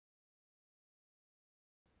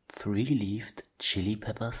Three-leaved chili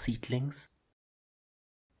pepper seedlings?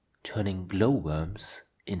 Turning glowworms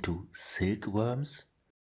into silkworms?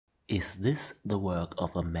 Is this the work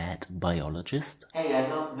of a mad biologist? Hey, I'm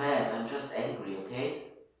not mad, I'm just angry, okay?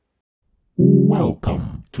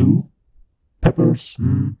 Welcome to Peppers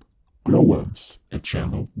Glowworms, a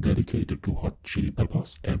channel dedicated to hot chili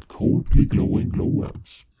peppers and coldly glowing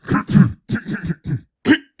glowworms.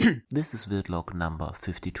 This is VeirdLOG number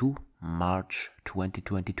 52, March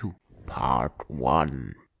 2022. Part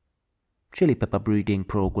 1. Chili pepper breeding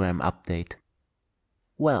program update.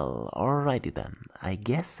 Well, alrighty then. I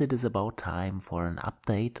guess it is about time for an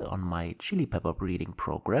update on my chili pepper breeding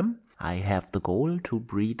program. I have the goal to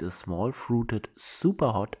breed a small fruited super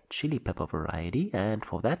hot chili pepper variety, and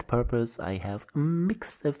for that purpose I have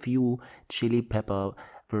mixed a few chili pepper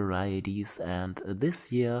varieties, and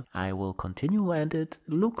this year I will continue, and it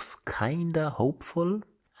looks kinda hopeful.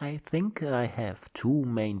 I think I have two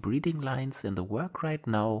main breeding lines in the work right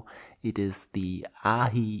now. It is the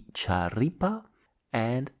Aji Chareapa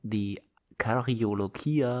and the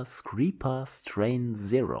Cariolokia Screaper Strain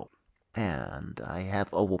Zero. And I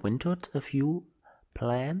have overwintered a few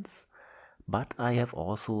plants, but I have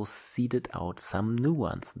also seeded out some new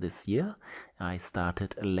ones this year. I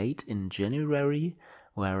started late in January,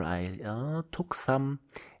 where I took some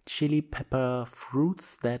chili pepper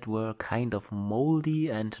fruits that were kind of moldy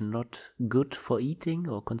and not good for eating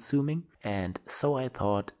or consuming, and so I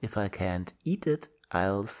thought, if I can't eat it,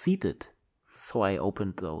 I'll seed it. So I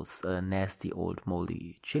opened those nasty old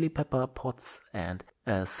moldy chili pepper pots and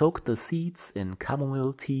soaked the seeds in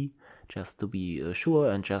chamomile tea, just to be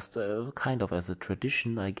sure, and just kind of as a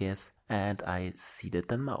tradition, I guess, and I seeded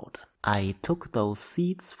them out. I took those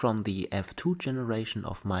seeds from the F2 generation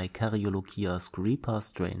of my Cariolokia Screaper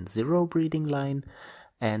Strain Zero breeding line,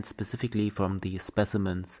 and specifically from the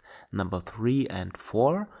specimens number 3 and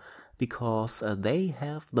 4, because they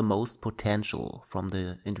have the most potential from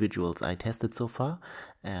the individuals I tested so far,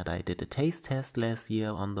 and I did a taste test last year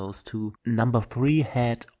on those two. Number 3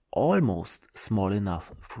 had almost small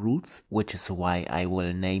enough fruits, which is why I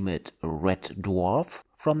will name it Red Dwarf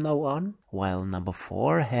from now on, while number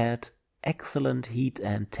 4 had excellent heat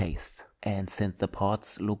and taste. And since the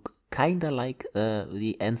pods look kinda like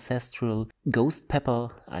the ancestral ghost pepper,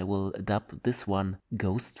 I will dub this one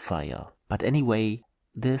Ghost Fire. But anyway,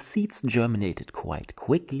 the seeds germinated quite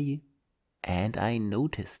quickly, and I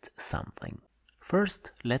noticed something.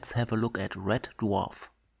 First, let's have a look at Red Dwarf.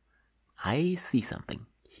 I see something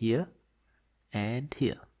here and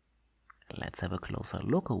here. Let's have a closer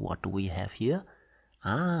look. What do we have here?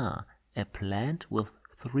 Ah, a plant with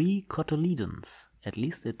 3 cotyledons. At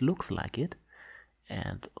least it looks like it.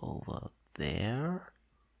 And over there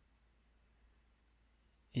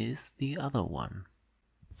is the other one.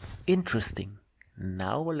 Interesting.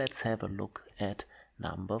 Now let's have a look at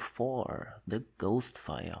number 4, the Ghost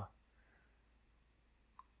Fire.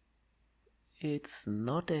 It's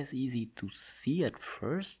not as easy to see at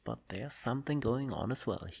first, but there's something going on as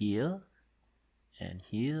well. Here, and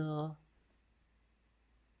here,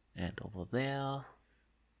 and over there.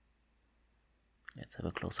 Let's have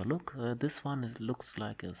a closer look. This one looks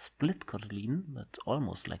like a split cotyledon, but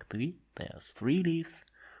almost like 3. There's 3 leaves.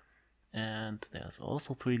 And there's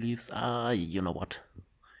also 3 leaves. You know what?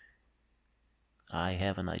 I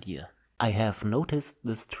have an idea. I have noticed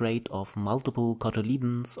this trait of multiple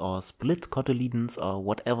cotyledons or split cotyledons or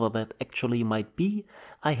whatever that actually might be.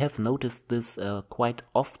 I have noticed this quite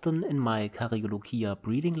often in my Cariolokia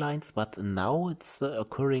breeding lines, but now it's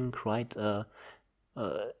occurring quite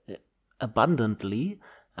abundantly.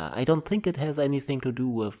 I don't think it has anything to do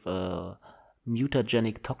with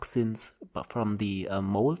mutagenic toxins from the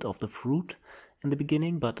mold of the fruit in the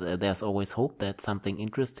beginning, but there's always hope that something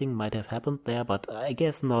interesting might have happened there, but I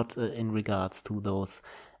guess not in regards to those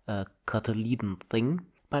cotyledon thing.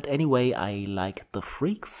 But anyway, I like the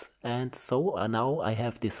freaks, and so now I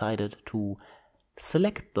have decided to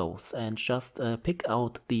select those and just pick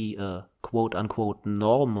out the quote-unquote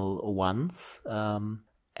normal ones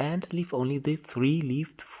and leave only the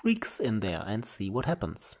 3-leaved freaks in there and see what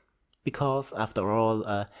happens. Because after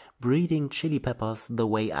all, breeding chili peppers the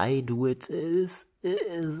way I do it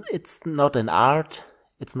it's not an art,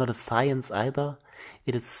 it's not a science either,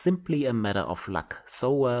 it is simply a matter of luck.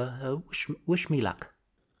 So wish me luck.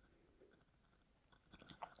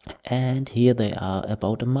 And here they are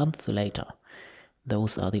about a month later.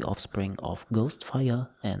 Those are the offspring of Ghost Fire,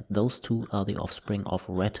 and those two are the offspring of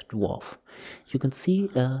Red Dwarf. You can see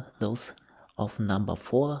those of number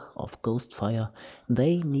 4 of Ghost Fire,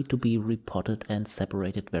 they need to be repotted and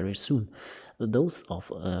separated very soon. Those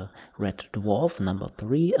of Red Dwarf number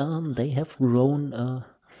 3, they have grown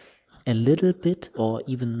a little bit or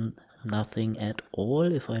even nothing at all.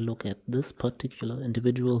 If I look at this particular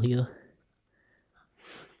individual here,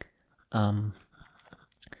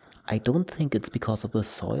 I don't think it's because of the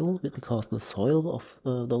soil, because the soil of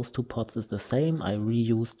those two pots is the same. I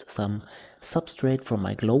reused some substrate from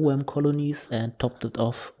my glowworm colonies and topped it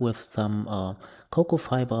off with some cocoa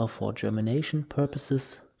fiber for germination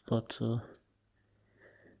purposes, but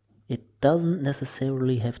it doesn't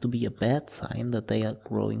necessarily have to be a bad sign that they are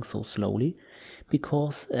growing so slowly,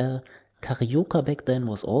 because Carioca back then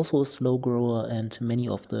was also a slow grower, and many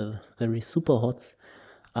of the very super hots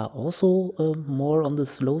are also more on the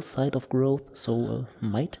slow side of growth, so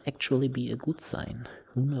might actually be a good sign.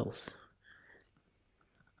 Who knows?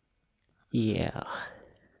 Yeah.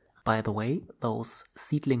 By the way, those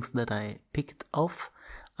seedlings that I picked off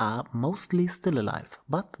are mostly still alive,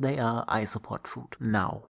 but they are isopod food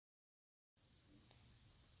now.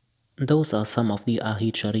 Those are some of the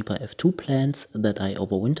Aji Chareapa F2 plants that I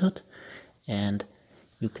overwintered, and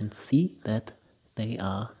you can see that they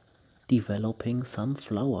are developing some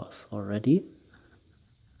flowers already.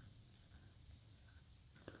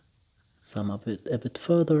 Some of it a bit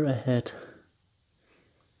further ahead,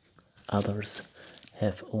 others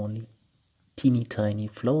have only teeny tiny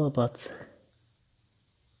flower buds.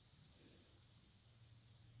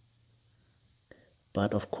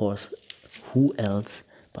 But of course, who else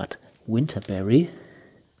but Winterberry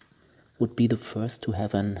would be the first to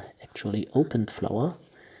have an actually opened flower,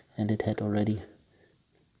 and it had already,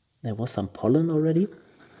 there was some pollen already,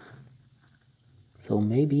 so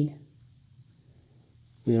maybe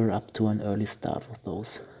we are up to an early start with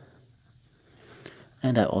those.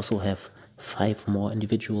 And I also have 5 more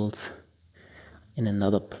individuals in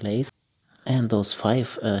another place, and those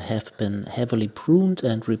 5 have been heavily pruned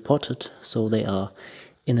and repotted, so they are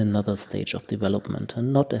in another stage of development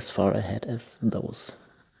and not as far ahead as those.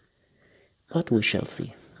 But we shall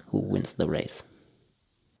see who wins the race.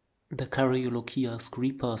 The Cariolokia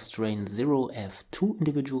Screaper Strain Zero have 2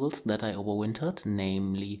 individuals that I overwintered,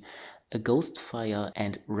 namely a Ghostfire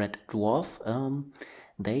and Red Dwarf.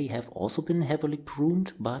 They have also been heavily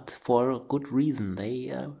pruned, but for a good reason.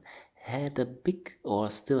 They had a big,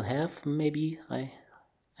 or still have, maybe,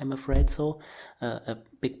 I'm afraid so, a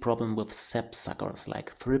big problem with sapsuckers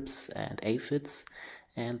like thrips and aphids,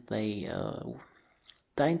 and they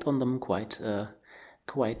dined on them quite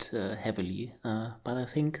heavily, but I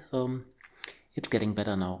think it's getting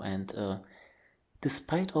better now. And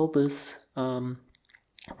despite all this,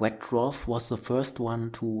 Red Dwarf was the first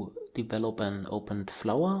one to develop an opened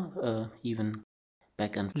flower, even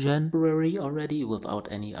back in January already, without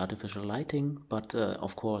any artificial lighting. But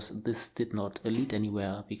of course this did not lead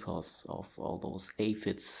anywhere because of all those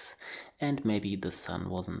aphids, and maybe the sun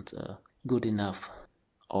wasn't good enough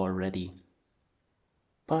already.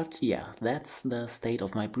 But yeah, that's the state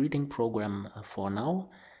of my breeding program for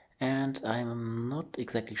now, and I'm not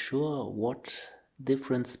exactly sure what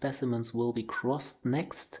different specimens will be crossed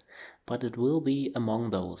next, but it will be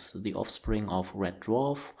among those, the offspring of Red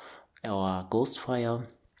Dwarf or Ghostfire,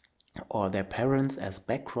 or their parents as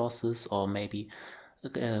back crosses, or maybe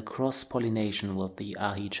cross-pollination with the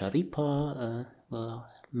Aji Chareapa.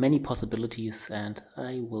 Many possibilities, and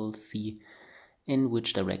I will see in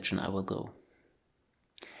which direction I will go.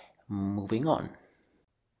 Moving on.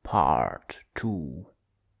 Part 2.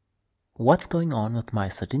 What's going on with my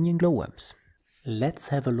Sardinian glowworms? Let's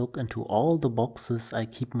have a look into all the boxes I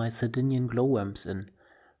keep my Sardinian glowworms in.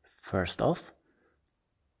 First off,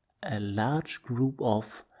 a large group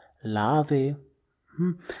of larvae,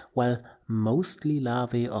 well, mostly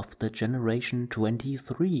larvae of the generation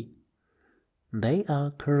 23. They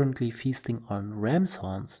are currently feasting on ram's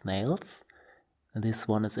horn snails. This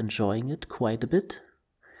one is enjoying it quite a bit,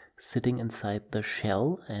 sitting inside the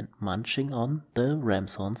shell and munching on the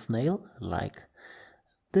ram's horn snail, like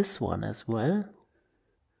this one as well.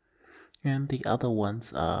 And the other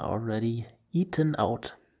ones are already eaten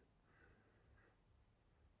out.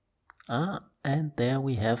 And there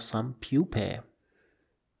we have some pupae.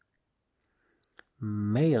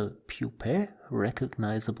 Male pupae,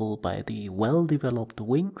 recognizable by the well-developed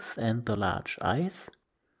wings and the large eyes.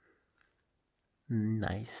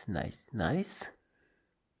 Nice, nice, nice.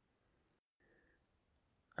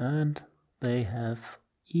 And they have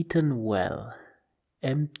eaten well,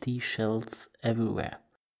 empty shells everywhere,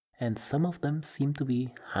 and some of them seem to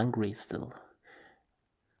be hungry still.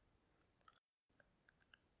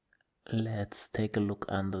 Let's take a look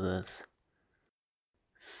under this.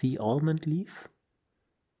 Sea almond leaf.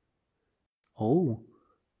 Oh,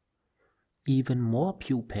 even more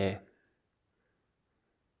pupae.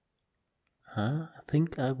 I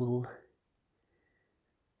think I will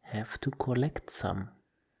have to collect some.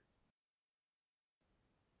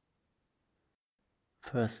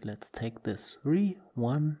 First, let's take this 3.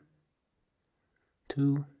 1,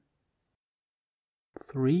 2,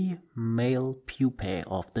 3 male pupae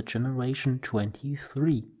of the generation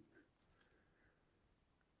 23.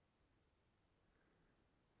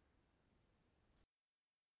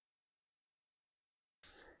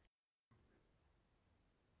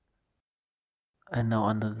 And now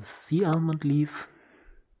under the sea almond leaf,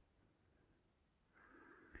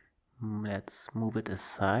 let's move it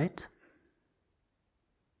aside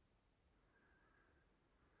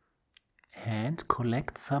and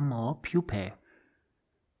collect some more pupae.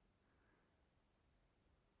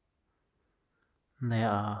 There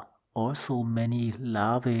are also many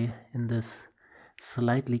larvae in this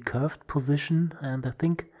slightly curved position, and I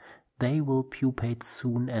think they will pupate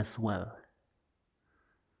soon as well.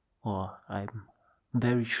 Or I'm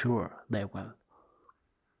very sure they will.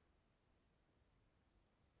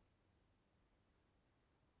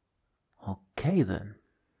 Okay then.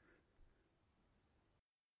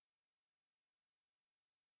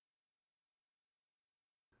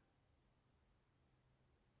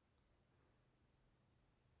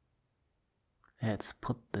 Let's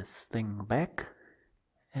put this thing back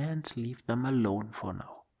and leave them alone for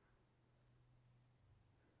now.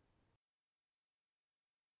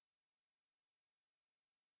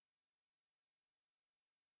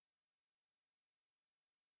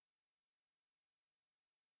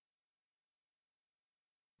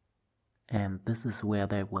 And this is where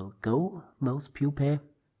they will go, those pupae.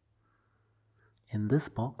 In this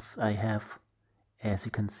box I have, as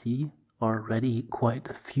you can see, already quite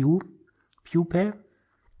a few pupae,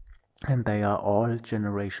 and they are all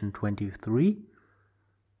generation 23.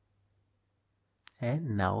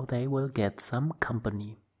 And now they will get some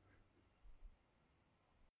company.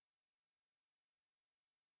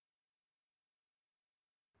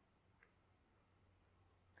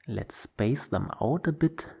 Let's space them out a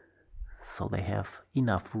bit so they have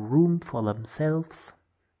enough room for themselves.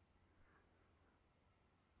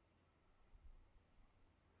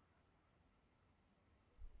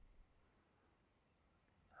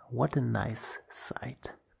 What a nice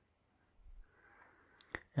sight.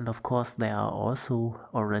 And of course there are also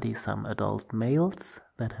already some adult males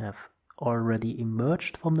that have already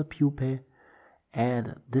emerged from the pupae,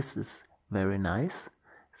 and this is very nice.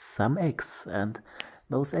 Some eggs, and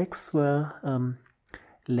those eggs were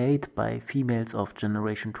laid by females of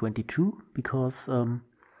generation 22 because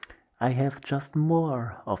I have just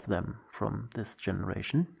more of them from this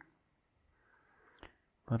generation.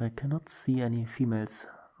 But I cannot see any females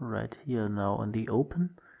right here now in the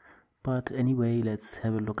open. But anyway, let's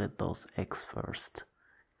have a look at those eggs first.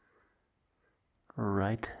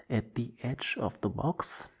 Right at the edge of the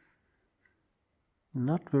box.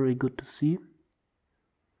 Not very good to see,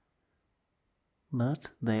 but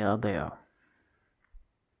they are there.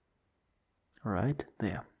 Right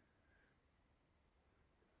there.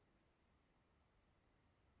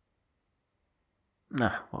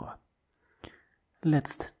 Well,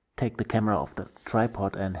 let's take the camera off the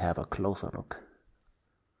tripod and have a closer look.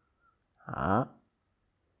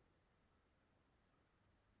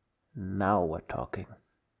 Now we're talking.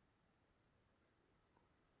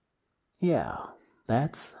 Yeah,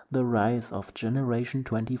 that's the rise of generation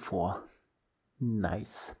 24.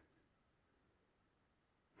 Nice.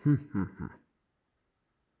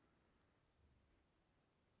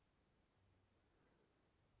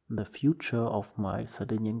 The future of my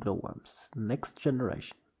Sardinian glowworms. Next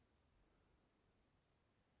generation.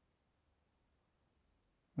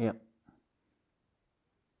 Yep.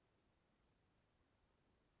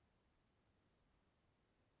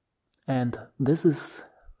 And this is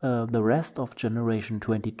the rest of generation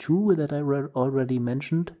 22 that I already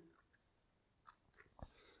mentioned.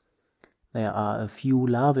 There are a few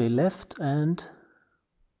larvae left and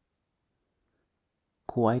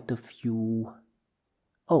quite a few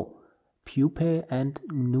pupae and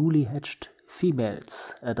newly hatched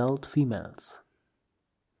females, adult females.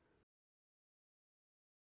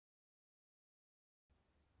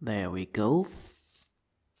 There we go.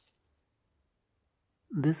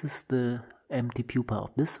 This is the empty pupa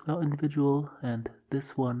of this individual, and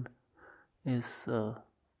this one is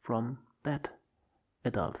from that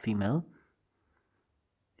adult female.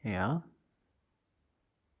 Yeah.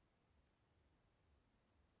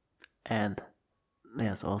 And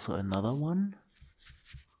there's also another one.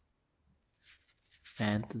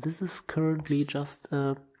 And this is currently just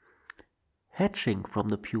hatching from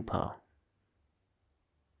the pupa.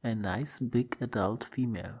 A nice big adult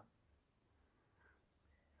female.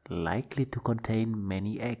 Likely to contain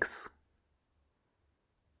many eggs.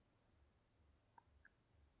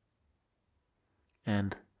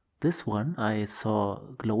 And this one I saw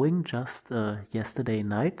glowing just yesterday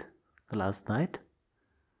night, the last night.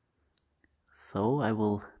 So I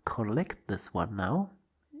will collect this one now.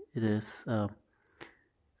 It is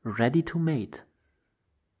ready to mate.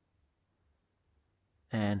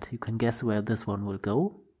 And you can guess where this one will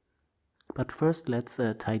go. But first let's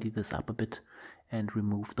tidy this up a bit and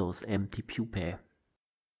remove those empty pupae.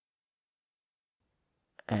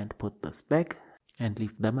 And put this back and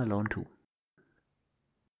leave them alone too.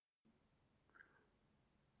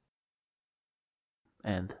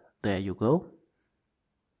 And there you go.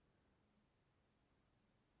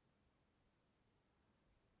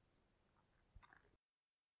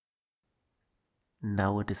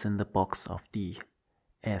 Now it is in the box of the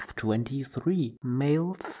F23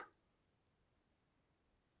 males.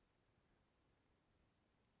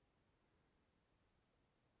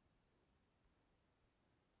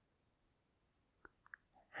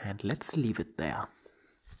 And let's leave it there,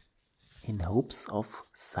 in hopes of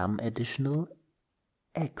some additional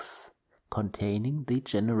eggs containing the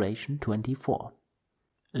generation 24.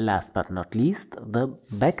 Last but not least, the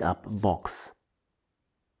backup box.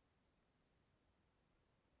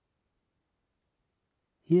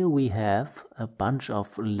 Here we have a bunch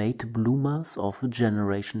of late bloomers of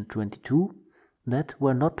generation 22 that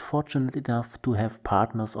were not fortunate enough to have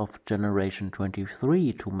partners of generation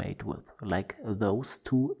 23 to mate with, like those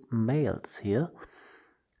two males here.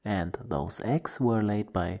 And those eggs were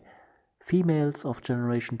laid by females of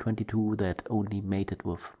generation 22 that only mated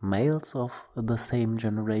with males of the same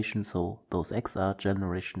generation, so those eggs are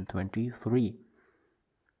generation 23.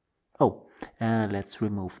 Oh, let's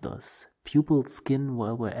remove those pupil skin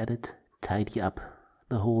while we're at it, tidy up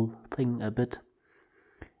the whole thing a bit.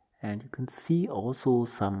 And you can see also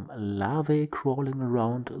some larvae crawling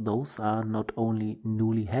around. Those are not only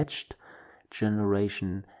newly hatched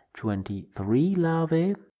generation 23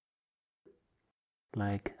 larvae,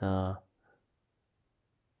 like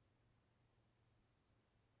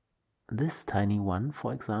this tiny one,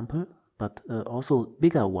 for example, but also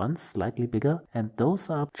bigger ones, slightly bigger, and those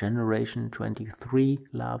are generation 23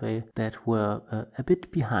 larvae that were a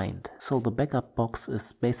bit behind. So the backup box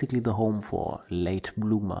is basically the home for late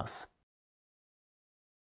bloomers.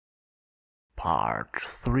 Part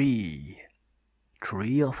 3.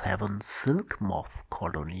 Tree of Heaven Silk Moth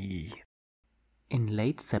Colony. In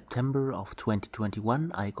late September of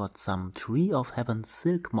 2021 I got some Tree of Heaven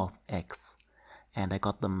silk moth eggs. And I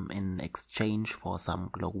got them in exchange for some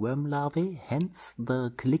glowworm larvae, hence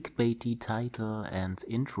the clickbaity title and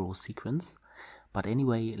intro sequence. But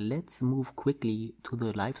anyway, let's move quickly to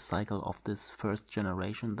the life cycle of this first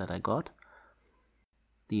generation that I got.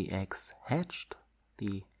 The eggs hatched,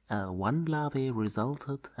 the L1 larvae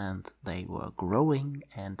resulted, and they were growing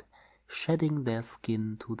and shedding their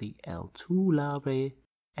skin to the L2 larvae,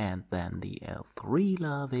 and then the L3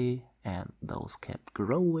 larvae, and those kept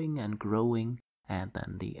growing and growing. And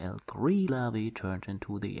then the L3 larvae turned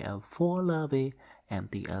into the L4 larvae,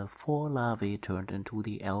 and the L4 larvae turned into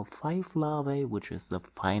the L5 larvae, which is the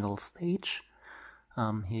final stage.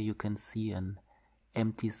 Here you can see an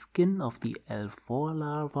empty skin of the L4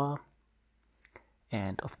 larva.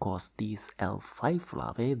 And of course these L5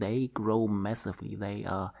 larvae, they grow massively. They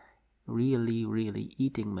are really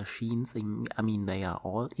eating machines. I mean, they are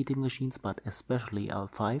all eating machines, but especially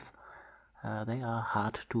L5. They are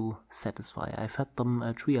hard to satisfy. I fed them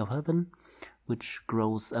a Tree of Heaven, which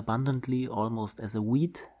grows abundantly almost as a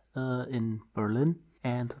weed in Berlin,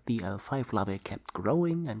 and the L5 larvae kept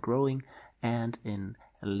growing and growing, and in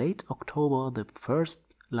late October the first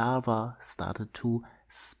larva started to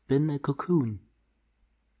spin a cocoon.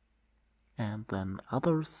 And then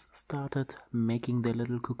others started making their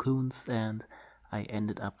little cocoons, and I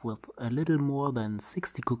ended up with a little more than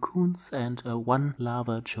 60 cocoons, and one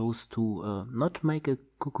larva chose to not make a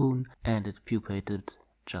cocoon, and it pupated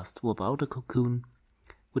just without a cocoon,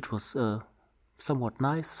 which was somewhat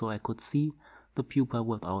nice, so I could see the pupa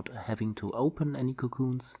without having to open any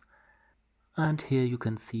cocoons. And here you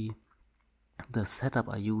can see the setup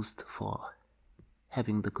I used for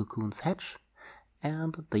having the cocoons hatch.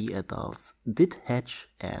 And the adults did hatch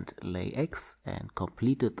and lay eggs and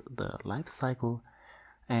completed the life cycle.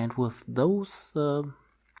 And with those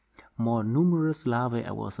more numerous larvae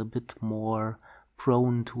I was a bit more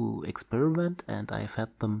prone to experiment, and I fed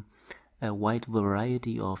them a wide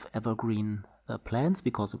variety of evergreen plants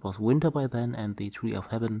because it was winter by then and the Tree of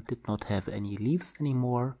Heaven did not have any leaves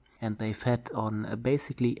anymore, and they fed on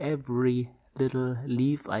basically every little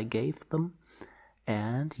leaf I gave them.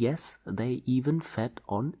 And yes, they even fed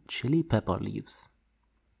on chili pepper leaves.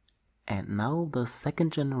 And now the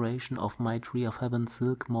second generation of my Tree of Heaven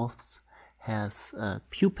silk moths has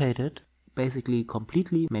pupated, basically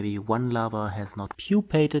completely. Maybe one larva has not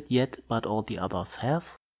pupated yet, but all the others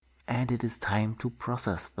have. And it is time to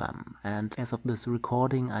process them. And as of this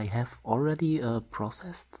recording, I have already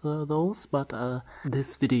processed those, but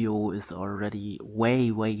this video is already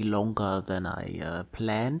way longer than I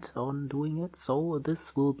planned on doing it, so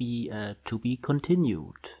this will be to be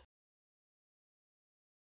continued.